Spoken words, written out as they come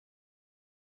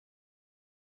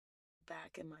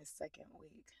back in my second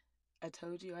week. I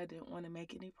told you I didn't want to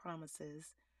make any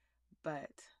promises,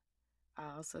 but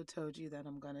I also told you that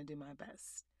I'm going to do my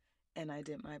best. And I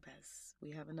did my best.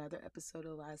 We have another episode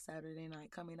of Last Saturday Night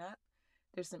coming up.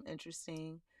 There's some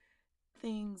interesting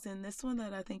things in this one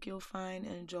that I think you'll find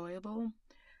enjoyable.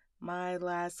 My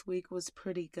last week was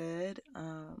pretty good.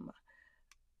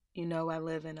 I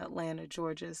live in Atlanta,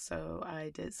 Georgia, so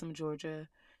I did some Georgia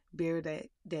Beer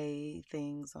Day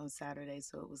things on Saturday,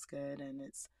 so it was good. And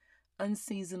it's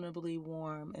unseasonably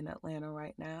warm in Atlanta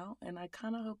right now, and I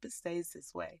kind of hope it stays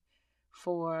this way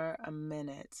for a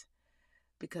minute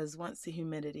because once the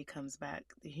humidity comes back,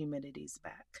 the humidity's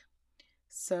back.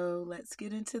 So let's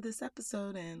get into this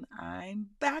episode, and I'm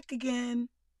back again.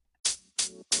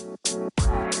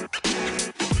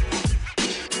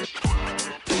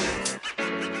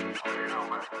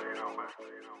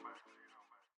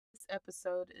 This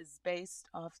episode is based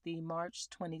off the March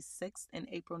 26th and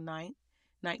April 9th,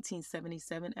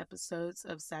 1977 episodes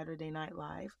of Saturday Night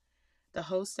Live. The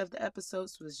host of the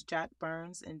episodes was Jack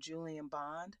Burns and Julian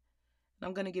Bond. And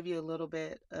I'm going to give you a little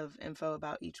bit of info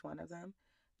about each one of them.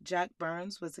 Jack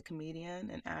Burns was a comedian,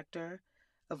 an actor,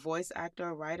 a voice actor,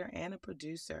 a writer, and a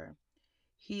producer.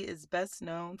 He is best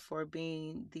known for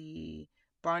being the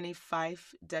Barney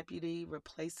Fife deputy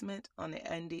replacement on the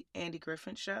Andy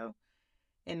Griffin Show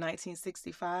in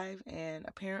 1965, and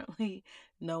apparently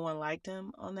no one liked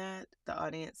him on that. The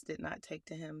audience did not take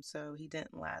to him, so he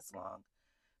didn't last long.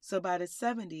 So by the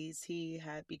 70s, he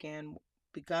had begun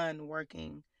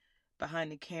working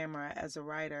behind the camera as a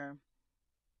writer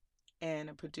and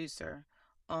a producer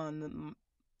on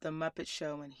the Muppet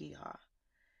Show and Hee Haw.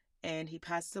 And he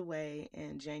passed away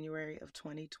in January of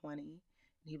 2020.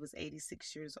 He was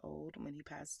 86 years old when he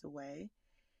passed away.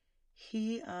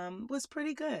 He was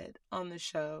pretty good on the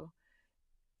show.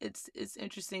 It's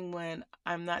interesting when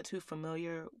I'm not too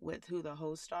familiar with who the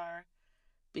hosts are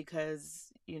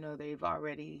because, they've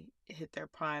already hit their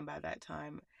prime by that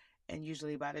time. And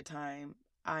usually by the time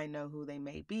I know who they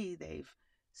may be, they've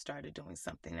started doing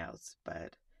something else.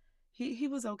 But he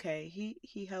was okay.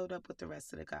 He held up with the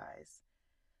rest of the guys.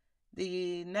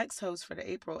 The next host for the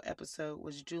April episode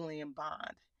was Julian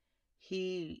Bond.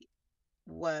 He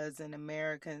was an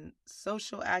American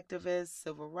social activist,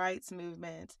 civil rights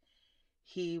movement.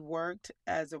 He worked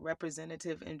as a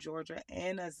representative in Georgia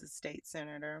and as a state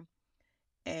senator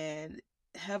and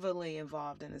heavily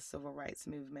involved in the civil rights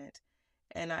movement.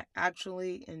 And I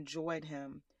actually enjoyed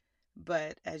him.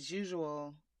 But as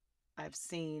usual, I've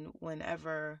seen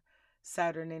whenever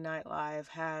Saturday Night Live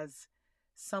has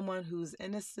someone who's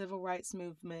in the civil rights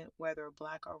movement, whether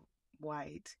black or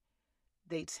white,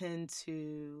 they tend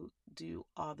to do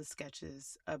all the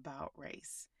sketches about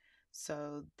race.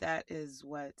 So that is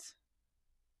what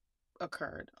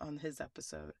occurred on his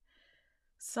episode.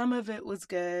 Some of it was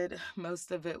good,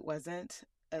 most of it wasn't,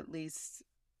 at least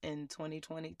in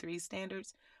 2023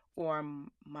 standards or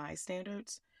my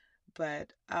standards,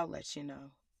 but I'll let you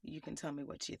know. You can tell me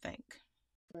what you think.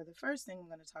 For the first thing I'm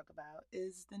going to talk about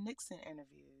is the Nixon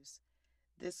interviews.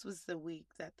 This was the week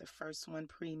that the first one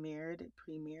premiered. It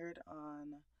premiered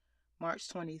on March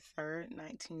 23rd,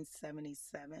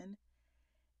 1977.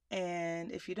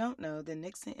 And if you don't know, the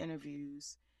Nixon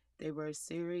interviews, they were a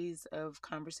series of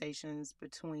conversations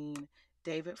between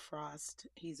David Frost,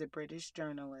 he's a British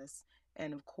journalist,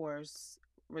 and of course,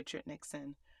 Richard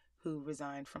Nixon, who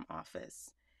resigned from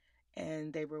office.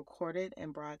 And they were recorded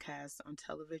and broadcast on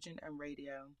television and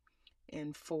radio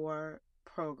in 4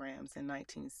 programs in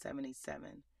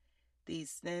 1977.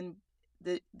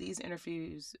 These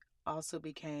interviews also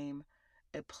became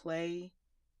a play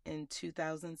in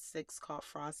 2006 called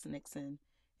Frost Nixon,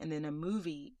 and then a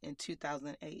movie in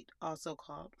 2008 also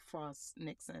called Frost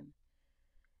Nixon.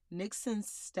 Nixon's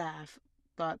staff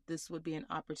thought this would be an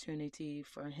opportunity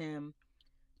for him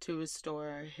to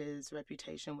restore his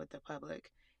reputation with the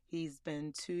public. He's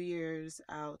been 2 years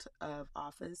out of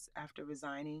office after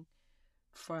resigning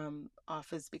from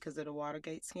office because of the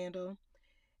Watergate scandal.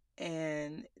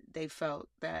 And they felt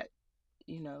that,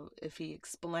 if he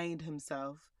explained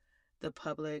himself, the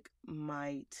public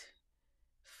might,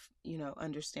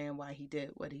 understand why he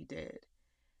did what he did.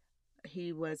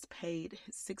 He was paid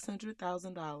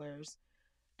 $600,000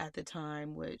 at the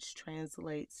time, which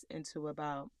translates into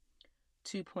about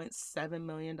 $2.7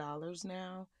 million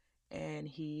now. And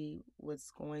he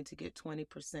was going to get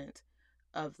 20%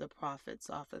 of the profits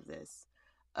off of this.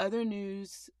 Other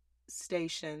news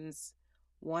stations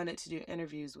wanted to do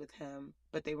interviews with him,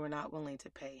 but they were not willing to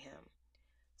pay him.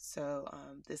 So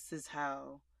this is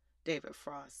how David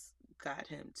Frost got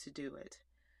him to do it.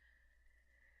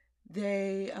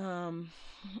 The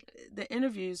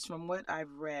interviews, from what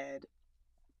I've read,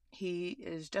 he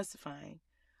is justifying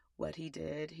what he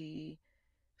did. He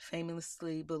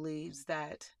famously believes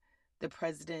that the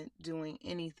president doing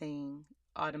anything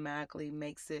automatically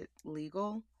makes it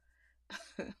legal,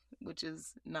 which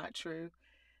is not true.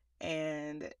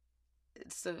 And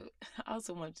so I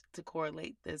also want to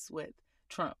correlate this with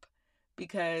Trump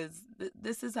because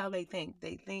this is how they think.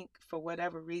 They think for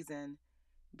whatever reason,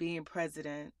 being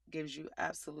president gives you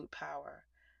absolute power.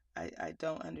 I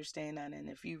don't understand that. And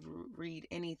if you read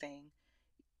anything,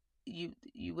 you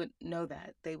would know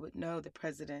that. They would know the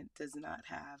president does not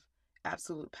have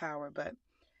absolute power, but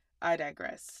I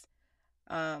digress.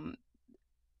 Um,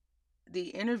 the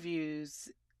interviews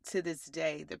to this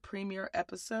day, the premiere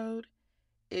episode,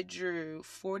 it drew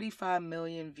 45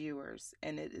 million viewers,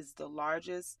 and it is the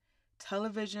largest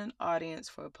television audience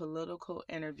for a political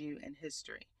interview in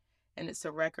history. And it's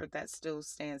a record that still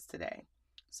stands today.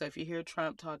 So if you hear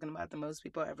Trump talking about the most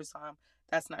people ever saw him,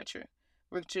 that's not true.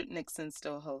 Richard Nixon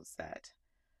still holds that.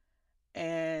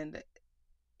 And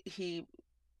he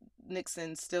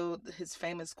Nixon still, his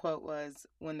famous quote was,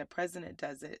 when the president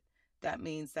does it, that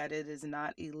means that it is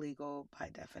not illegal by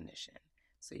definition.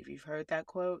 So if you've heard that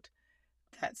quote,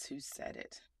 that's who said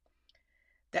it.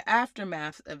 The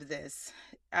aftermath of this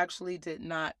actually did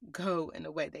not go in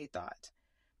the way they thought.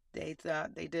 They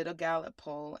thought they did a Gallup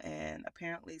poll, and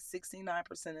apparently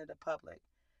 69% of the public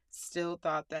still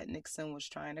thought that Nixon was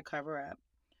trying to cover up.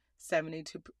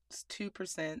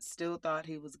 72% still thought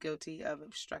he was guilty of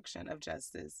obstruction of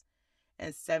justice,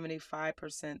 and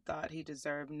 75% thought he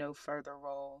deserved no further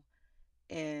role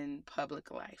in public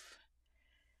life.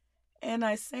 And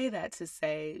I say that to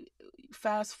say,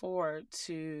 fast forward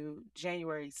to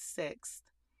January 6th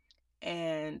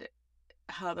and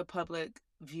how the public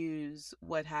views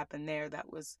what happened there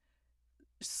that was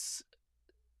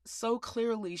so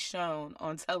clearly shown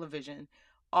on television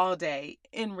all day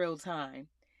in real time.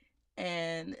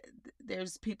 And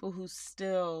there's people who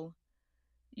still,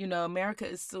 America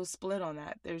is still split on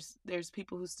that. There's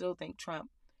people who still think Trump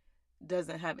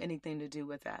doesn't have anything to do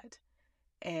with that.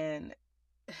 And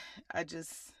I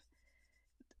just,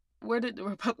 where did the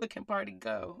Republican Party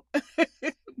go?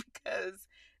 Because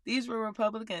these were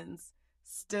Republicans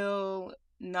still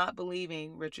not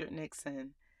believing Richard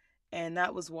Nixon, and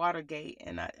that was Watergate.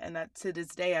 And I to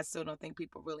this day, I still don't think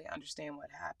people really understand what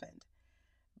happened.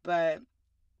 But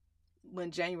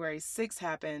when January 6th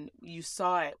happened, you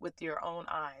saw it with your own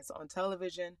eyes on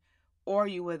television, or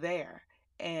you were there,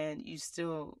 and you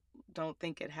still don't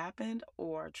think it happened,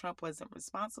 or Trump wasn't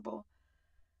responsible.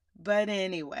 But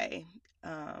anyway,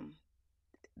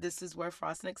 this is where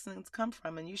Frost Nixon's come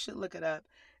from, and you should look it up.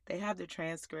 They have the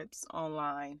transcripts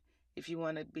online if you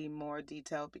want to be more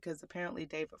detailed, because apparently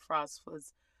David Frost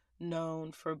was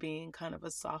known for being kind of a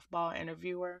softball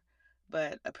interviewer,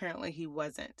 but apparently he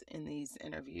wasn't in these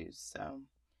interviews. So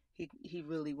he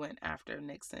really went after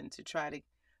Nixon to try to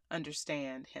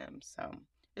understand him. So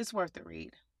it's worth the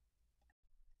read.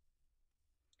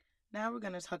 Now we're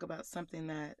going to talk about something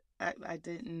that I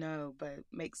didn't know, but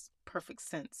makes perfect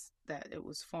sense that it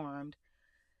was formed.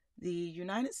 The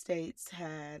United States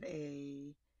had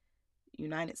a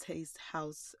United States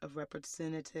House of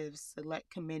Representatives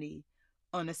Select Committee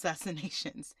on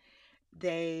Assassinations.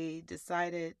 They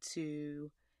decided to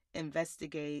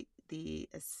investigate the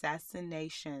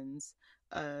assassinations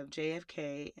of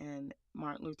JFK and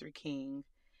Martin Luther King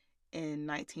in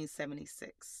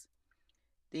 1976.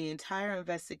 The entire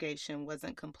investigation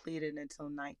wasn't completed until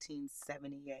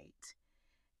 1978.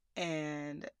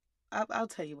 And I'll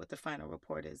tell you what the final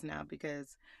report is now,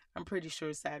 because I'm pretty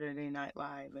sure Saturday Night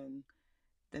Live and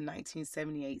the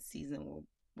 1978 season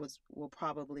will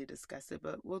probably discuss it,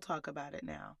 but we'll talk about it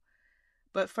now.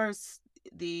 But first,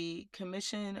 the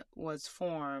commission was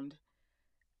formed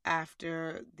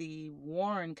after the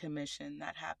Warren Commission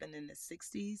that happened in the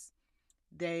 60s.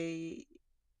 They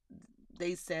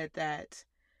said that,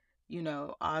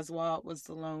 Oswald was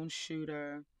the lone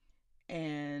shooter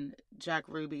and Jack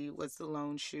Ruby was the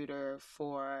lone shooter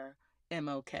for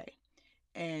MLK.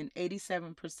 And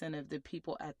 87% of the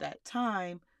people at that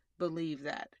time believed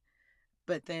that.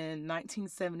 But then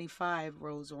 1975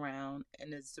 rolls around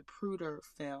and the Zapruder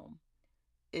film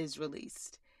is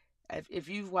released. If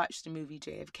you've watched the movie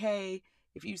JFK,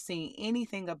 if you've seen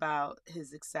anything about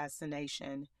his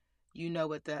assassination, you know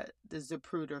what the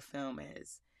Zapruder film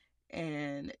is.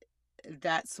 And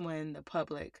that's when the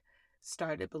public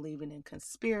started believing in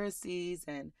conspiracies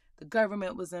and the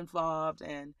government was involved,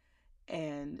 and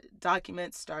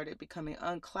documents started becoming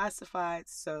unclassified.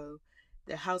 So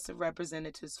the House of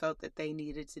Representatives felt that they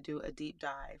needed to do a deep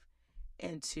dive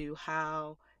into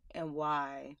how and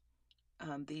why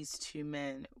these two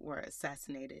men were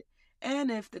assassinated.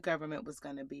 and if the government was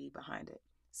going to be behind it.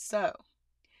 So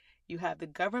you have the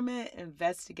government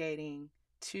investigating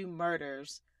two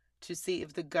murders to see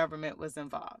if the government was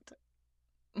involved.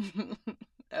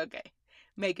 Okay,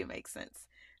 make it make sense.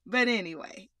 But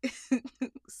anyway,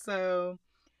 so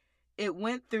it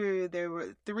went through. There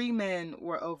were three men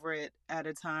were over it at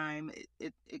a time.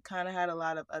 It kind of had a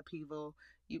lot of upheaval.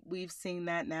 We've seen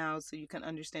that now, so you can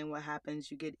understand what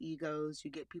happens. You get egos.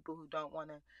 You get people who don't want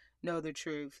to know the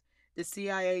truth. The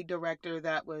CIA director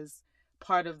that was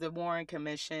part of the Warren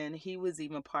Commission, he was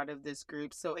even part of this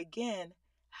group. So again,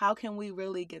 how can we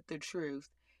really get the truth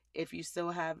if you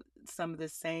still have some of the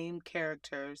same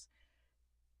characters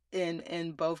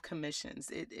in both commissions?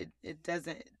 It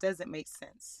doesn't make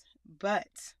sense.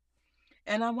 But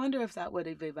and I wonder if that would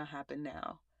have even happened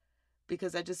now,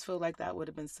 because I just feel like that would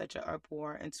have been such an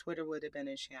uproar and Twitter would have been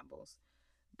in shambles.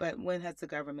 But when has the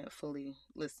government fully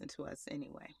listened to us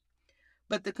anyway?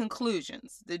 But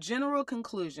the general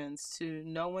conclusions, to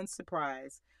no one's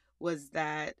surprise, was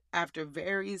that after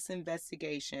various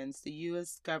investigations, the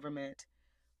U.S. government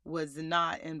was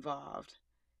not involved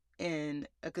in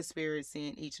a conspiracy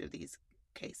in each of these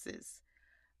cases.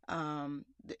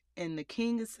 In the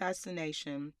King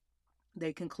assassination,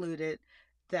 they concluded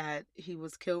that he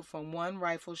was killed from one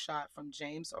rifle shot from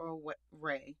James Earl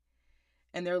Ray.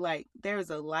 And they're like, there's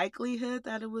a likelihood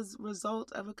that it was a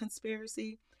result of a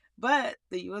conspiracy, but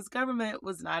the U.S. government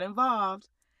was not involved.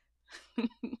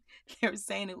 They're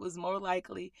saying it was more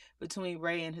likely between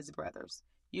Ray and his brothers.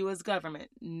 U.S. government,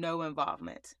 no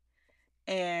involvement.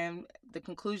 And the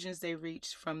conclusions they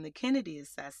reached from the Kennedy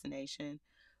assassination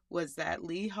was that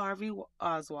Lee Harvey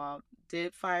Oswald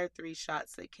did fire 3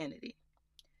 shots at Kennedy.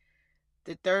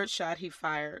 The third shot he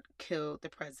fired killed the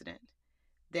president.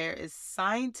 There is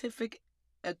scientific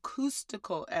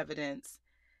acoustical evidence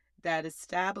that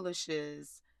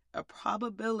establishes a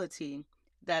probability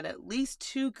that at least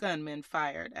 2 gunmen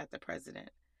fired at the president.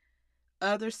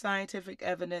 Other scientific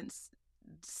evidence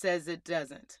says it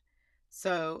doesn't.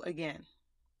 So again,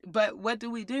 but what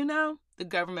do we do know? The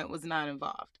government was not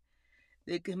involved.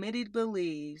 The committee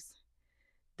believes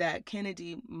that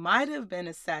Kennedy might have been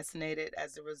assassinated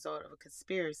as a result of a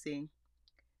conspiracy,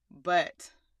 but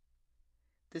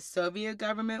the Soviet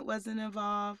government wasn't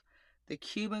involved, the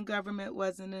Cuban government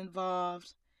wasn't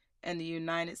involved, and the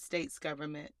United States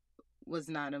government was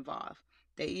not involved.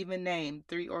 They even named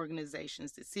 3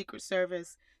 organizations: the Secret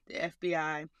Service, the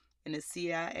FBI, and the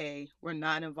CIA were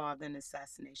not involved in the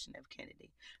assassination of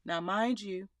Kennedy. Now, mind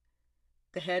you,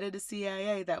 the head of the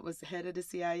CIA, that was the head of the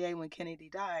CIA when Kennedy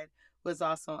died, was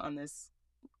also on this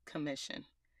committee.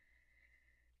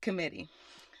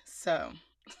 So,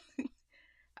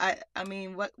 I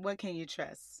mean, what can you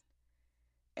trust?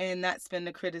 And that's been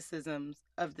the criticisms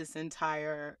of this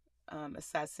entire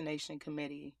assassination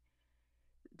committee,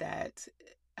 that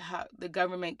how the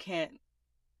government can't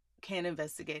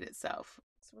investigate itself.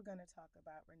 So we're going to talk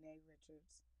about Renee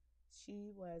Richards.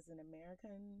 She was an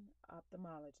American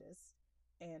ophthalmologist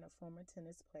and a former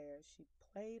tennis player. She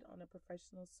played on a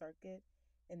professional circuit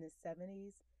in the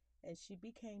 70s, and she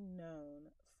became known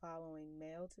following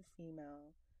male to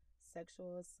female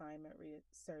sexual assignment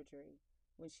surgery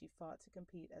when she fought to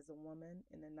compete as a woman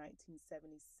in the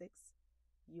 1976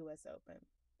 U.S. Open.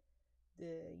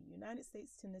 The United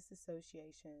States Tennis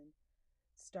Association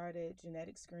started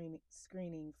genetic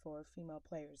screening for female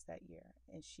players that year,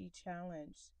 and she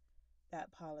challenged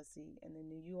that policy, and the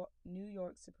New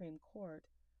York Supreme Court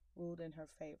ruled in her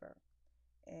favor,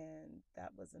 and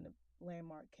that was a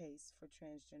landmark case for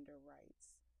transgender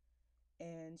rights.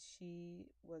 And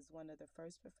she was one of the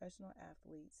first professional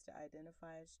athletes to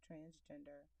identify as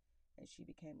transgender, and she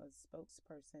became a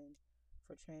spokesperson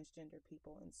for transgender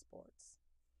people in sports.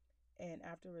 And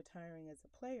after retiring as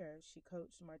a player, she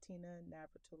coached Martina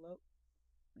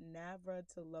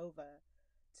Navratilova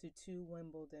to 2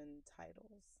 Wimbledon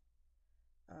titles.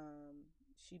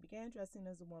 She began dressing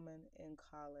as a woman in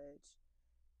college,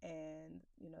 and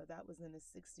that was in the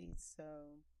 60s,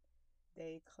 so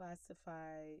they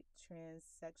classified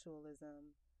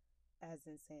transsexualism as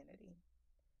insanity.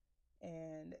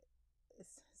 And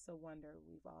it's a wonder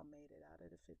we've all made it out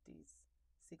of the 50s,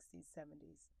 60s,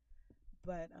 70s.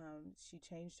 But she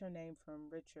changed her name from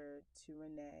Richard to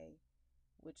Renee,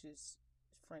 which is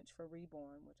French for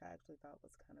reborn, which I actually thought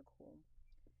was kind of cool.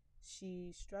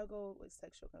 She struggled with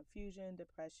sexual confusion,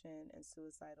 depression, and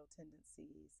suicidal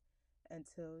tendencies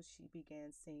until she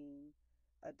began seeing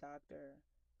a doctor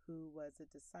who was a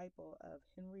disciple of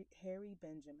Harry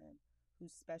Benjamin, who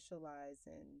specialized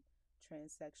in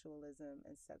transsexualism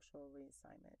and sexual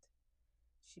reassignment.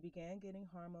 She began getting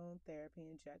hormone therapy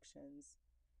injections,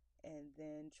 and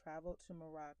then traveled to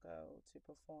Morocco to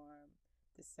perform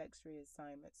the sex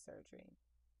reassignment surgery.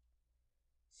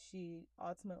 She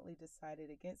ultimately decided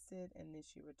against it, and then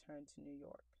she returned to New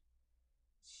York.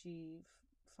 She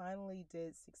finally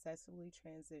did successfully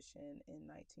transition in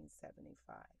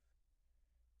 1975,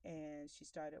 and she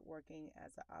started working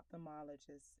as an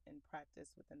ophthalmologist in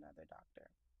practice with another doctor.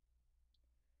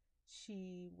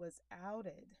 She was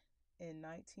outed in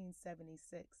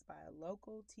 1976 by a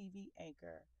local TV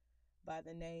anchor by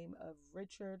the name of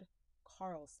Richard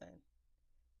Carlson.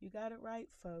 You got it right,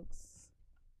 folks.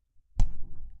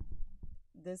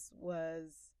 This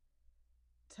was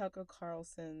Tucker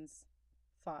Carlson's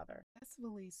father.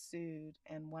 Successfully sued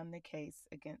and won the case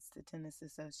against the Tennis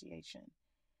Association.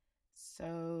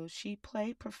 So she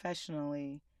played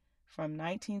professionally from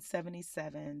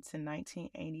 1977 to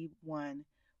 1981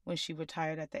 when she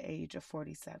retired at the age of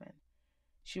 47.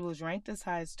 She was ranked as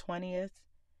high as 20th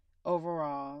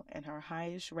overall, and her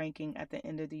highest ranking at the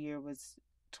end of the year was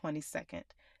 22nd.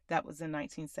 That was in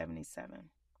 1977.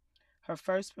 Her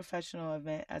first professional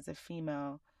event as a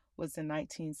female was the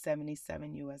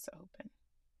 1977 U.S. Open.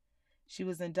 She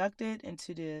was inducted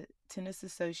into the Tennis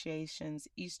Association's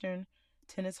Eastern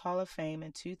Tennis Hall of Fame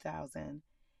in 2000,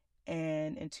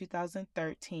 and in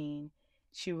 2013,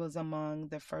 she was among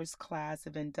the first class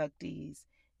of inductees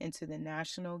into the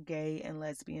National Gay and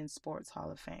Lesbian Sports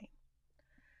Hall of Fame.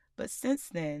 But since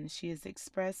then, she has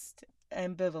expressed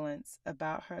ambivalence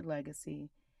about her legacy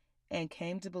and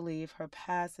came to believe her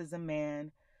past as a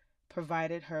man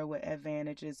provided her with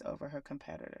advantages over her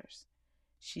competitors.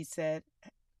 She said,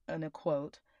 in a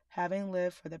quote, "Having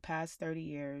lived for the past 30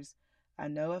 years, I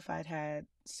know if I'd had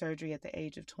surgery at the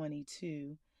age of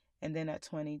 22 and then at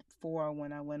 24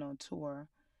 when I went on tour,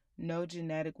 no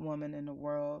genetic woman in the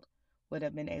world would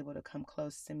have been able to come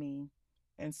close to me,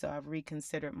 and so I've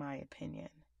reconsidered my opinion."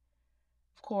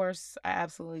 Of course, I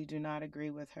absolutely do not agree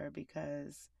with her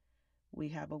because we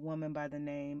have a woman by the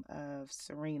name of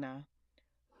Serena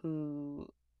who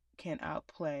can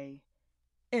outplay,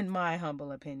 in my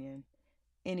humble opinion,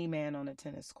 any man on a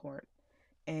tennis court.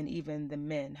 And even the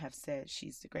men have said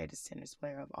she's the greatest tennis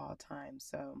player of all time.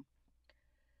 So,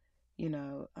 you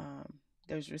know,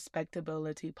 there's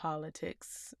respectability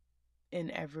politics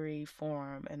in every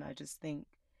form. And I just think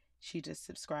she just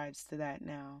subscribes to that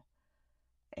now.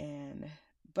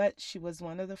 But she was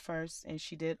one of the first, and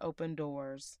she did open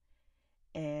doors.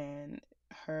 And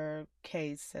her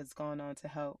case has gone on to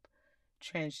help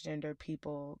transgender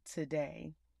people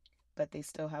today, but they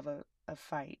still have a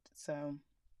fight. So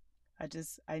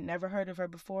I never heard of her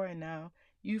before, and now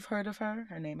you've heard of her.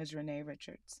 Her name is Renee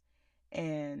Richards.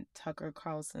 And Tucker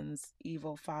Carlson's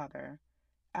evil father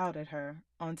outed her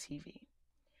on TV.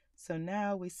 So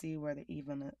now we see where the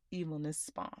evilness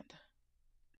spawned.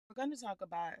 We're going to talk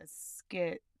about a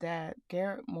skit that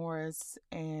Garrett Morris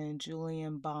and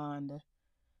Julian Bond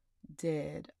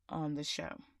did on the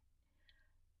show.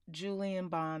 Julian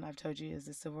Bond, I've told you, is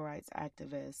a civil rights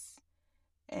activist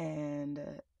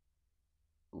and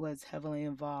was heavily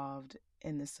involved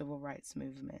in the civil rights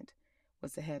movement,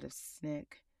 was the head of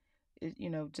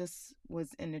SNCC, just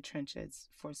was in the trenches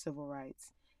for civil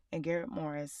rights. And Garrett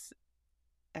Morris,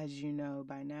 as you know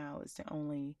by now, is the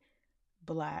only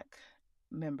black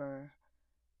member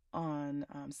on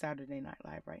Saturday Night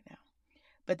Live right now.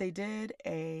 But they did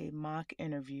a mock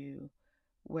interview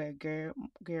where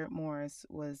Garrett Morris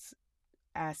was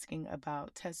asking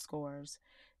about test scores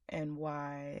and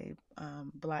why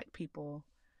black people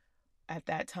at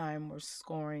that time were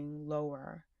scoring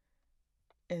lower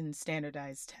in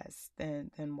standardized tests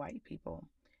than white people.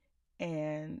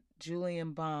 And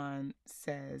Julian Bond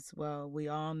says, well, we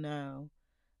all know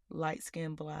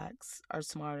light-skinned blacks are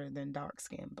smarter than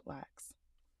dark-skinned blacks.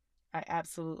 I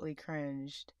absolutely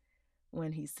cringed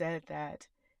when he said that.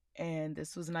 And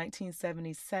this was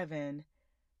 1977,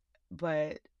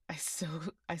 but I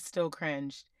still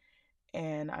cringed.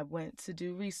 And I went to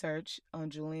do research on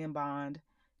Julian Bond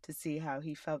to see how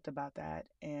he felt about that.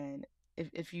 And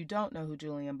if you don't know who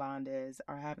Julian Bond is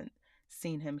or haven't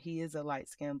seen him, he is a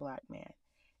light-skinned black man.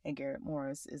 And Garrett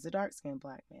Morris is a dark-skinned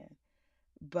black man.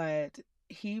 But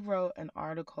he wrote an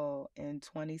article in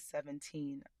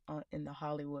 2017 in the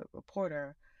Hollywood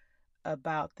Reporter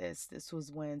about this. This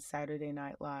was when Saturday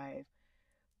Night Live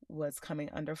was coming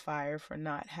under fire for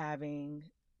not having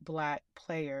black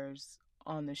players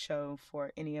on the show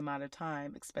for any amount of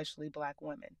time, especially black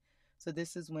women. So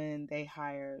this is when they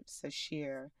hired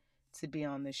Sashir to be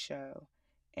on the show,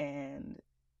 and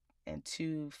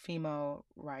two female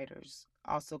writers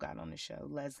also got on the show,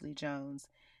 Leslie Jones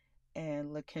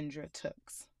and LaKendra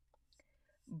Tooks.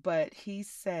 But he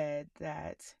said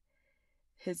that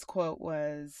His quote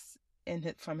was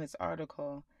from his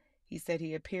article. He said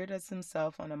he appeared as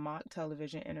himself on a mock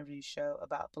television interview show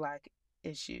about Black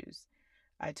issues.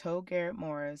 I told Garrett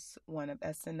Morris, one of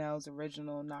SNL's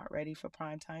original Not Ready for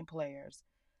Primetime players,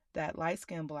 that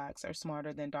light-skinned Blacks are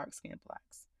smarter than dark-skinned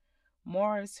Blacks.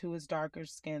 Morris, who is darker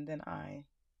skinned than I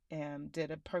am, did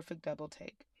a perfect double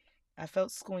take. I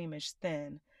felt squeamish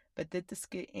then, but did the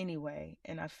skit anyway,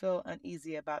 and I feel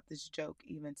uneasy about this joke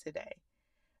even today.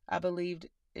 I believed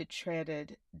it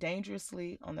treaded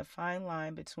dangerously on the fine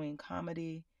line between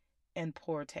comedy and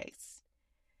poor taste.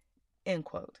 End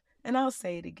quote. And I'll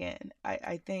say it again.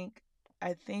 I think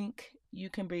you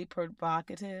can be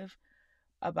provocative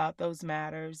about those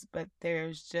matters, but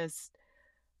there's just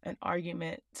an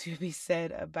argument to be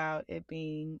said about it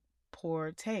being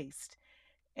poor taste.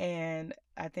 And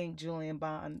I think Julian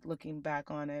Bond, looking back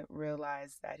on it,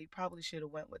 realized that he probably should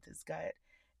have went with his gut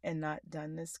and not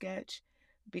done this sketch,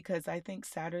 because I think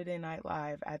Saturday Night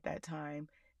Live at that time,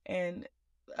 and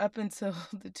up until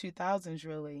the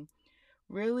 2000s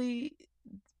really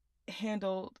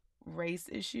handled race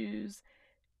issues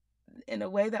in a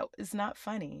way that is not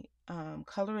funny.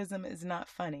 Colorism is not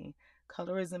funny.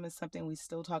 Colorism is something we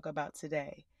still talk about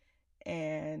today.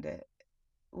 And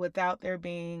without there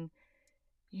being,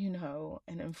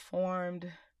 an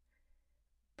informed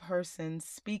person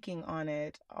speaking on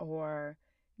it or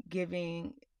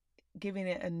giving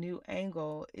it a new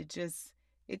angle,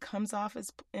 it comes off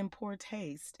as in poor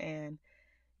taste. And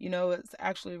it's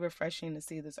actually refreshing to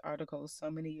see this article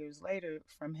so many years later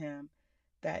from him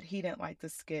that he didn't like the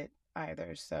skit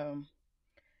either. So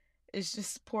it's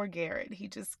just poor Garrett. He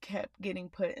just kept getting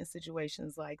put in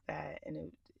situations like that,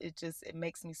 and it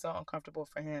makes me so uncomfortable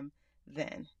for him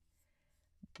then.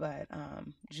 But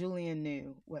Julian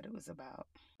knew what it was about.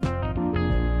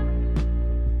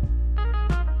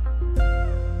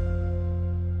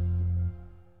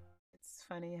 It's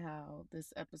funny how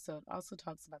this episode also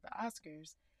talks about the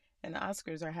Oscars, and the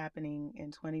Oscars are happening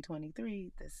in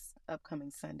 2023, this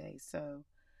upcoming Sunday. So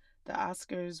the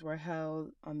Oscars were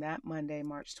held on that Monday,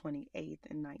 March 28th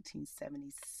in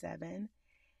 1977.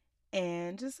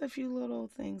 And just a few little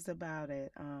things about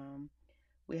it.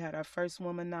 We had our first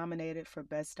woman nominated for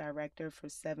Best Director for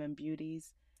Seven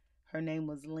Beauties. Her name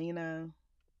was Lena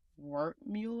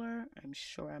Wertmuller. I'm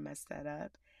sure I messed that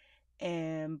up.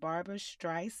 And Barbra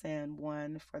Streisand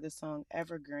won for the song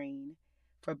Evergreen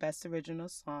for Best Original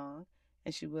Song.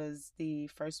 And she was the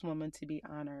first woman to be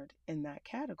honored in that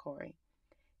category.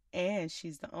 And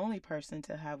she's the only person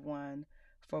to have won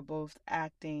for both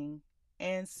acting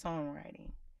and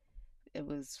songwriting. It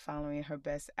was following her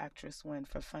Best Actress win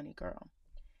for Funny Girl.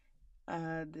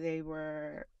 They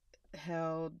were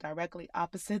held directly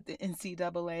opposite the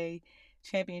NCAA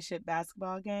championship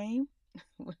basketball game,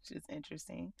 which is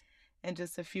interesting. And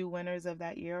just a few winners of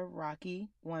that year: Rocky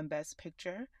won Best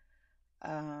Picture.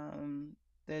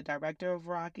 The director of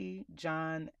Rocky,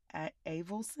 John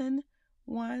Avildsen,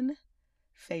 won.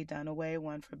 Faye Dunaway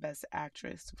won for Best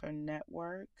Actress for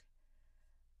Network.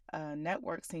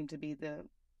 Network seemed to be the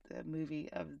movie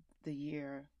of the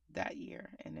year that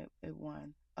year, and it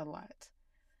won a lot.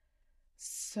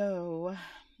 So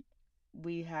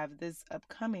we have this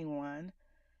upcoming one,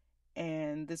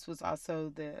 and this was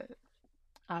also the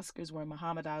Oscars where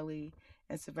Muhammad Ali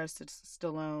and Sylvester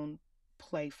Stallone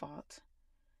play fought.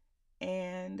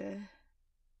 And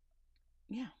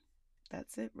yeah,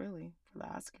 that's it really for the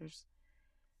Oscars.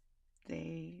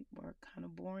 They were kind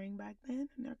of boring back then,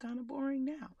 and they're kind of boring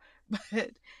now.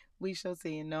 But we shall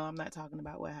see. And no, I'm not talking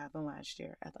about what happened last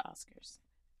year at the Oscars.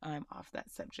 I'm off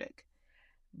that subject.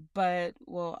 But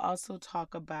we'll also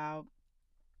talk about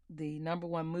the number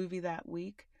one movie that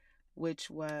week, which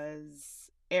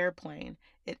was Airplane.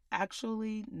 It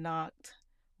actually knocked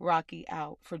Rocky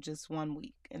out for just 1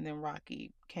 week, and then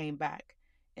Rocky came back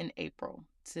in April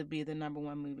to be the number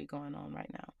one movie going on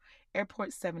right now.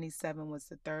 Airport 77 was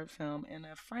the third film in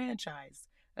a franchise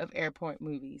of airport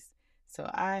movies. So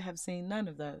I have seen none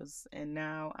of those, and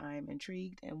now I'm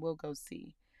intrigued and will go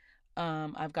see.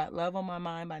 I've Got Love on My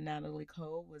Mind by Natalie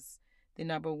Cole was the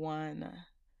number one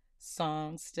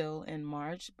song still in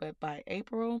March, but by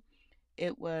April,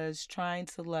 it was Trying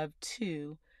to Love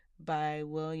 2 by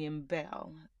William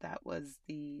Bell. That was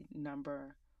the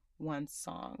number one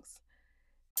songs.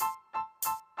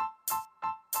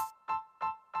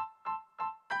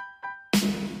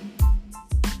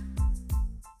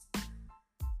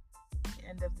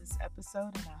 End of this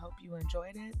episode, and I hope you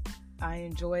enjoyed it. I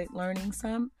enjoyed learning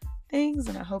some things,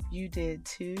 and I hope you did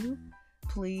too.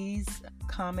 Please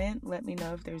comment, let me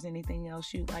know if there's anything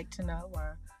else you'd like to know,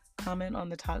 or comment on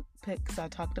the topics I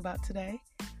talked about today.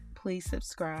 Please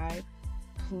subscribe.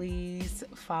 Please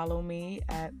follow me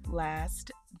at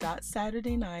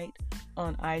last.saturdaynight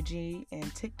on IG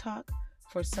and TikTok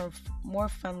for some more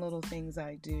fun little things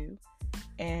I do.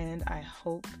 And I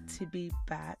hope to be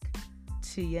back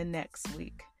to you next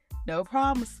week. No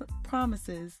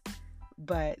promises,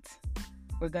 but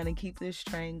we're going to keep this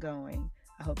train going.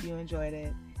 I hope you enjoyed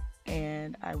it.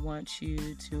 And I want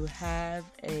you to have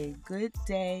a good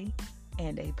day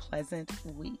and a pleasant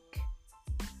week.